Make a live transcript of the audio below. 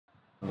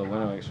The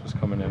winner was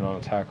coming in on a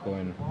tackle,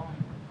 and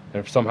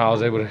somehow I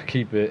was able to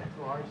keep it.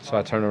 So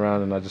I turned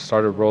around and I just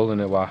started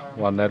rolling it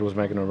while Ned was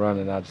making a run,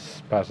 and I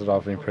just passed it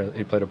off, and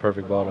he played a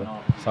perfect ball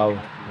to Sal.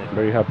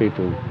 Very happy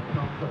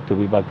to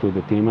be back to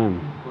the team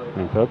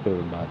and help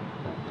it,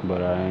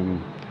 but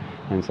I'm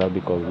sad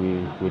because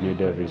we need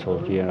the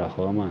result here at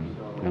home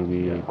and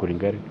we couldn't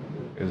get it.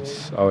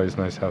 It's always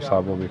nice to have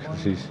Sabo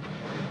because he's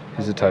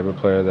the type of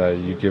player that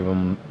you give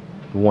him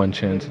one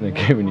chance and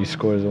then when he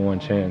scores in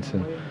one chance,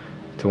 and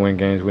to win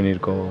games we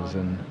need goals,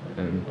 and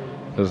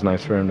it was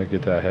nice for him to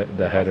get that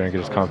header and get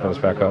his confidence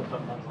back up.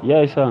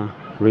 Yeah, it's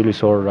really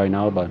sore right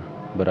now,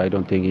 but I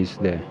don't think it's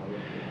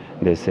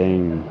the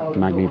same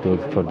magnitude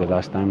for the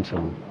last time,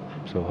 so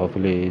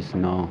hopefully it's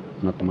not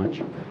too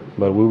much.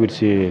 But we will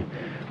see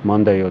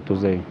Monday or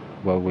Tuesday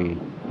what we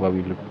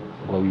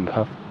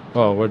have.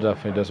 Well, we're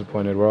definitely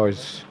disappointed. We're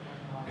always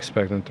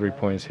expecting 3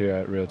 points here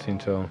at Rio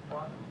Tinto,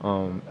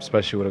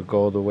 especially with a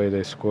goal the way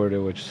they scored it,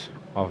 which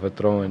off a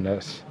throw-in,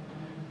 it's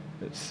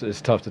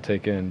tough to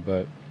take in.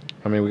 But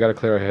I mean, we got to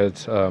clear our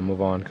heads,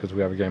 move on, because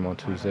we have a game on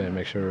Tuesday, and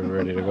make sure we're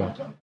ready to go.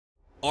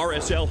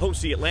 RSL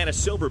hosts the Atlanta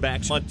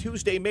Silverbacks on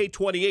Tuesday, May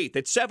 28th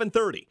at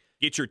 7:30.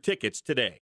 Get your tickets today.